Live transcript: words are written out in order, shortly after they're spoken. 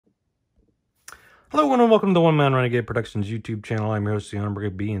Hello and welcome to the One Man Renegade Productions YouTube channel. I'm your host,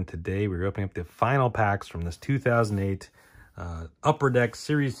 B, and today we're opening up the final packs from this 2008 Upper Deck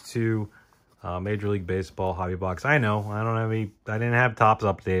Series 2 Major League Baseball hobby box. I know, I didn't have Topps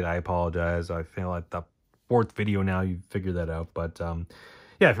update. I apologize. I feel like the fourth video now, you figured that out. But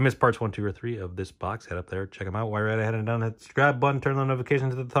yeah, if you missed parts 1, 2, or 3 of this box, head up there, check them out. While you're at it, head down, hit the subscribe button, turn on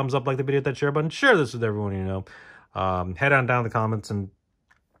notifications, hit the thumbs up, like the video, hit that share button. Share this with everyone you know. Head on down in the comments and,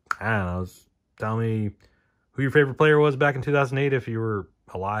 I don't know, tell me who your favorite player was back in 2008 if you were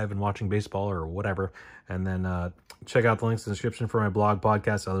alive and watching baseball or whatever. And then check out the links in the description for my blog,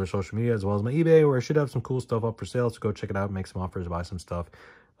 podcast, other social media, as well as my eBay, where I should have some cool stuff up for sale. So go check it out, make some offers, buy some stuff,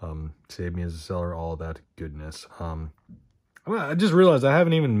 save me as a seller, all of that goodness. I just realized I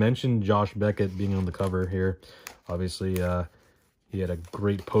haven't even mentioned Josh Beckett being on the cover here. Obviously, he had a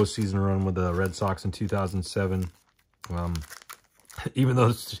great postseason run with the Red Sox in 2007. Even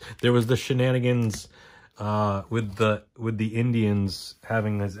though there was the shenanigans with the Indians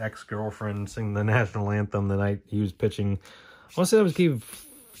having his ex-girlfriend sing the national anthem the night he was pitching. I want to say that was game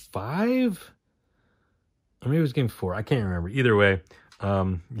 5? Or maybe it was game 4. I can't remember. Either way,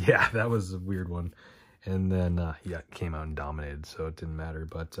 yeah, that was a weird one. And then, yeah, came out and dominated, so it didn't matter.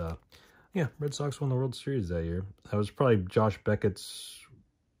 But, yeah, Red Sox won the World Series that year. That was probably Josh Beckett's...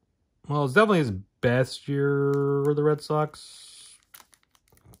 Well, it's definitely his best year with the Red Sox.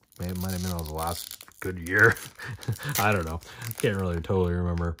 It might have been his last good year. I don't know. Can't really totally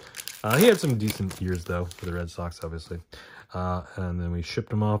remember. He had some decent years, though, for the Red Sox, obviously. And then we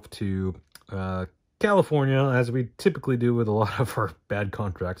shipped him off to California, as we typically do with a lot of our bad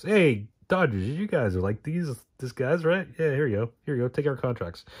contracts. Hey, Dodgers, you guys are like this guys, right? Yeah, here you go. Here you go. Take our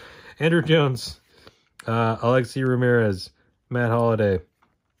contracts. Andrew Jones, Alexi Ramirez, Matt Holliday,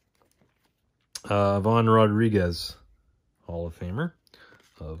 Vaughn Rodriguez, Hall of Famer,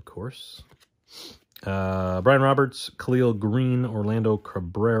 of course. Brian Roberts, Khalil Green, Orlando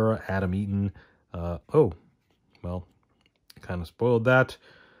Cabrera, Adam Eaton. Oh, well, kind of spoiled that.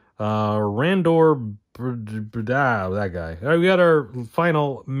 Randor, that guy. All right, we got our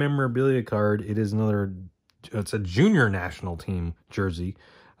final memorabilia card. It is it's a junior national team jersey.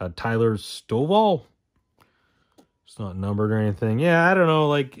 Tyler Stovall. It's not numbered or anything. Yeah, I don't know.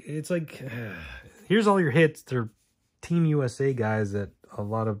 Like, it's like, here's all your hits. They're Team USA guys that a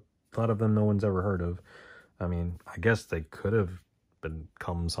lot of them no one's ever heard of. I mean, I guess they could have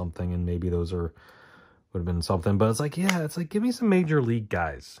become something, and maybe those would have been something. But it's like, yeah, it's like, give me some major league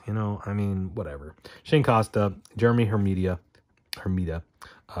guys. You know, I mean, whatever. Shane Costa, Jeremy Hermida,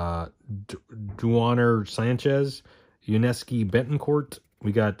 Duaner Sanchez, Yuneski Betancourt.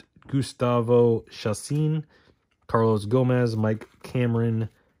 We got Gustavo Chassin, Carlos Gomez, Mike Cameron,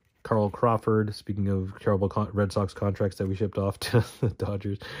 Carl Crawford, speaking of terrible Red Sox contracts that we shipped off to the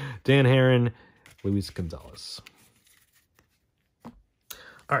Dodgers, Dan Herron, Luis Gonzalez.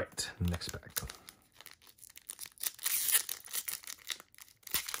 All right, next pack.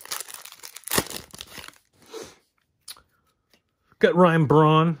 Got Ryan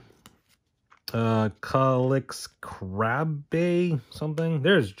Braun, Calix Crabbe, something.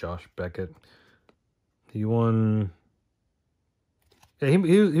 There's Josh Beckett. He won... Yeah,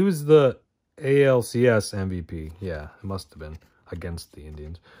 he was the ALCS MVP. Yeah, it must have been against the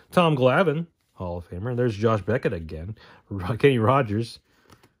Indians. Tom Glavine, Hall of Famer. There's Josh Beckett again. Kenny Rogers.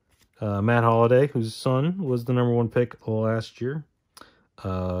 Matt Holliday, whose son was the #1 pick last year.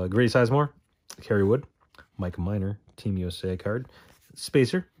 Grady Sizemore. Kerry Wood. Mike Minor, Team USA card.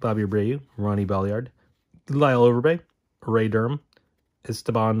 Spacer, Bobby Abreu. Ronnie Balliard. Lyle Overbay. Ray Durham.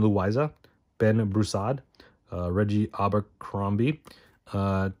 Esteban Luiza. Ben Broussard. Reggie Abercrombie.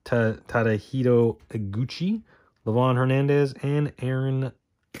 Tadahito Iguchi, Levon Hernandez, and Aaron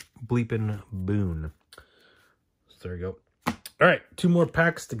Bleepin Boone. So there you go. All right, 2 more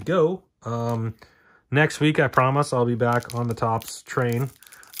packs to go. Next week, I promise, I'll be back on the Topps train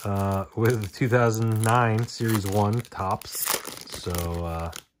with 2009 Series 1 Topps. So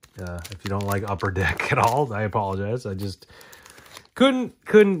if you don't like Upper Deck at all, I apologize. I just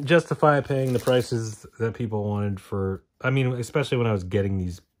couldn't justify paying the prices that people wanted for... I mean, especially when I was getting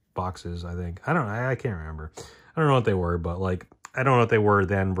these boxes, I think. I can't remember. I don't know what they were, but, like, I don't know what they were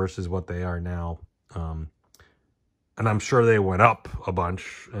then versus what they are now. And I'm sure they went up a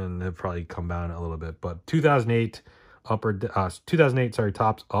bunch, and they've probably come down a little bit. But 2008 Topps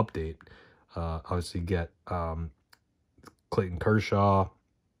update, obviously get Clayton Kershaw,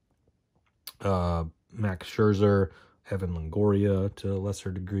 Max Scherzer, Evan Longoria to a lesser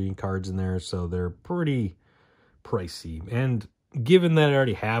degree cards in there, so they're pretty pricey. And given that I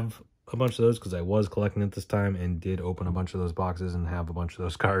already have a bunch of those because I was collecting at this time and did open a bunch of those boxes and have a bunch of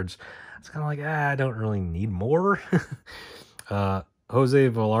those cards. It's kind of like, I don't really need more. Jose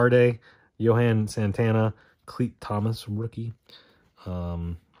Velarde, Johan Santana, Cleet Thomas, rookie.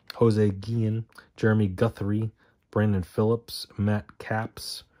 Jose Guillen, Jeremy Guthrie, Brandon Phillips, Matt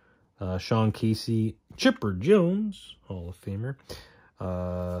Capps, Sean Casey, Chipper Jones, Hall of Famer,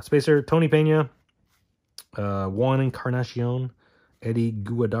 Spacer, Tony Pena, Juan Encarnacion, Eddie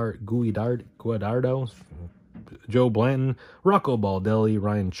Guadardo, Joe Blanton, Rocco Baldelli,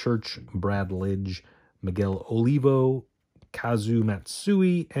 Ryan Church, Brad Lidge, Miguel Olivo, Kazu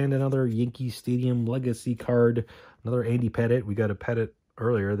Matsui, and another Yankee Stadium Legacy card, another Andy Pettitte. We got a Pettitte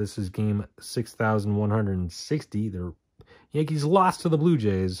earlier. This is game 6,160. The Yankees lost to the Blue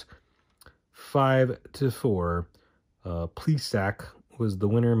Jays 5-4. Plesac was the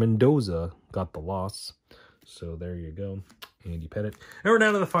winner. Mendoza got the loss. So there you go, Andy Pettitte. And we're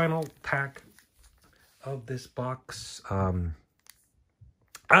down to the final pack of this box. I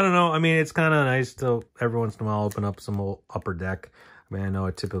don't know. I mean, it's kind of nice to every once in a while open up some old Upper Deck. I mean, I know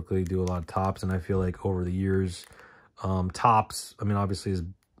I typically do a lot of Topps, and I feel like over the years, Topps, I mean, obviously is,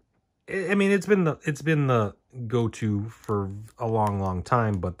 I mean, it's been the go-to for a long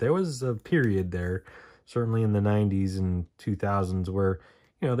time, but there was a period there, certainly in the 90s and 2000s, where,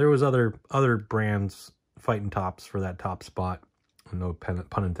 you know, there was other brands fighting Topps for that top spot. No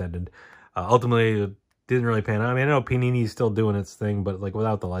pun intended. Ultimately, it didn't really pan out. I mean, I know Panini's still doing its thing, but like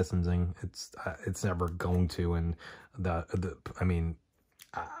without the licensing, it's never going to. And I mean,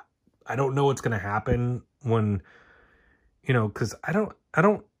 I don't know what's going to happen when, you know, because I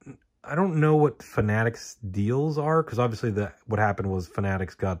don't know what Fanatics deals are, because obviously what happened was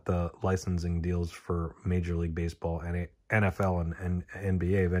Fanatics got the licensing deals for Major League Baseball and NFL and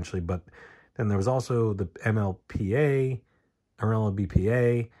NBA eventually, but then there was also the MLPA or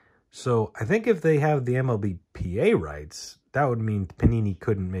MLBPA. So I think if they have the MLBPA rights, that would mean Panini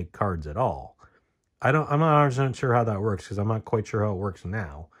couldn't make cards at all. I'm not 100% sure how that works, because I'm not quite sure how it works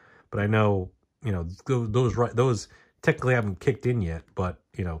now. But I know, you know, those technically haven't kicked in yet, but,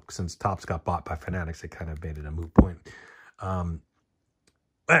 you know, since Topps got bought by Fanatics, it kind of made it a moot point.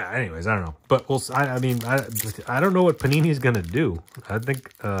 Anyways, I don't know. But I mean, I don't know what Panini's going to do. I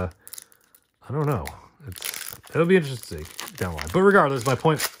think, I don't know. It'll be interesting to see down the line. But regardless, my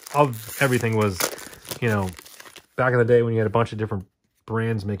point of everything was, you know, back in the day when you had a bunch of different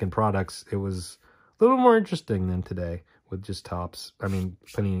brands making products, it was a little more interesting than today with just Topps. I mean,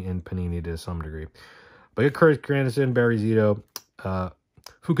 Panini to some degree. But get Curtis Granderson, Barry Zito,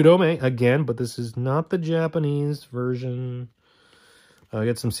 Fukudome again, but this is not the Japanese version.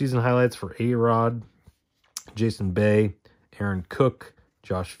 Get some season highlights for A-Rod, Jason Bay, Aaron Cook,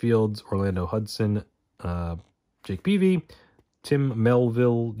 Josh Fields, Orlando Hudson, Jake Peavy, Tim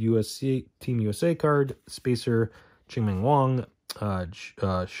Melville, Team USA card, Spacer, Chingmeng Wong,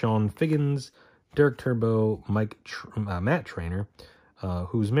 Sean Figgins, Derek Turnbow, Matt Trainer,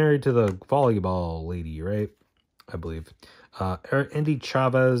 who's married to the volleyball lady, right? I believe. Andy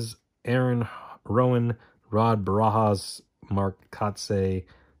Chavez, Aaron Rowan, Rod Barajas, Mark Kotze,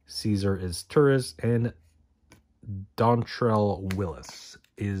 Caesar Izturis, and Dontrell Willis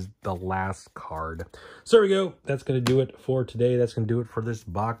is the last card. So there we go. That's going to do it for today. That's going to do it for this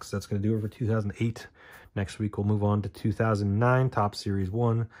box. That's going to do it for 2008. Next week, we'll move on to 2009, Topps Series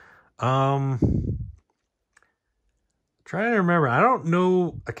 1. Trying to remember. I don't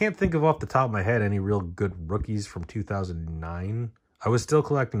know. I can't think of off the top of my head any real good rookies from 2009. I was still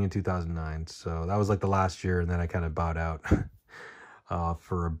collecting in 2009, so that was like the last year, and then I kind of bowed out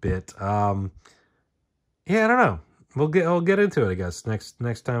for a bit. Yeah, I don't know. I'll get into it, I guess.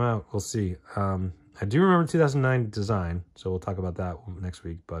 Next time out, we'll see. I do remember 2009 design, so we'll talk about that next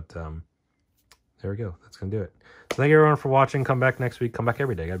week. But there we go. That's going to do it. So thank you, everyone, for watching. Come back next week. Come back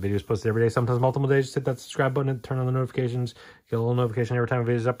every day. Got videos posted every day, sometimes multiple days. Just hit that subscribe button and turn on the notifications. Get a little notification every time a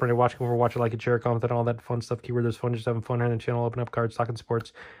video is up. Ready to watch, come over, watch it, like it, share, comment, and all that fun stuff. Keyword is fun. Just having fun on the channel. Open up cards, talking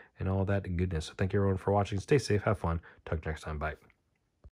sports, and all that goodness. So thank you, everyone, for watching. Stay safe. Have fun. Talk next time. Bye.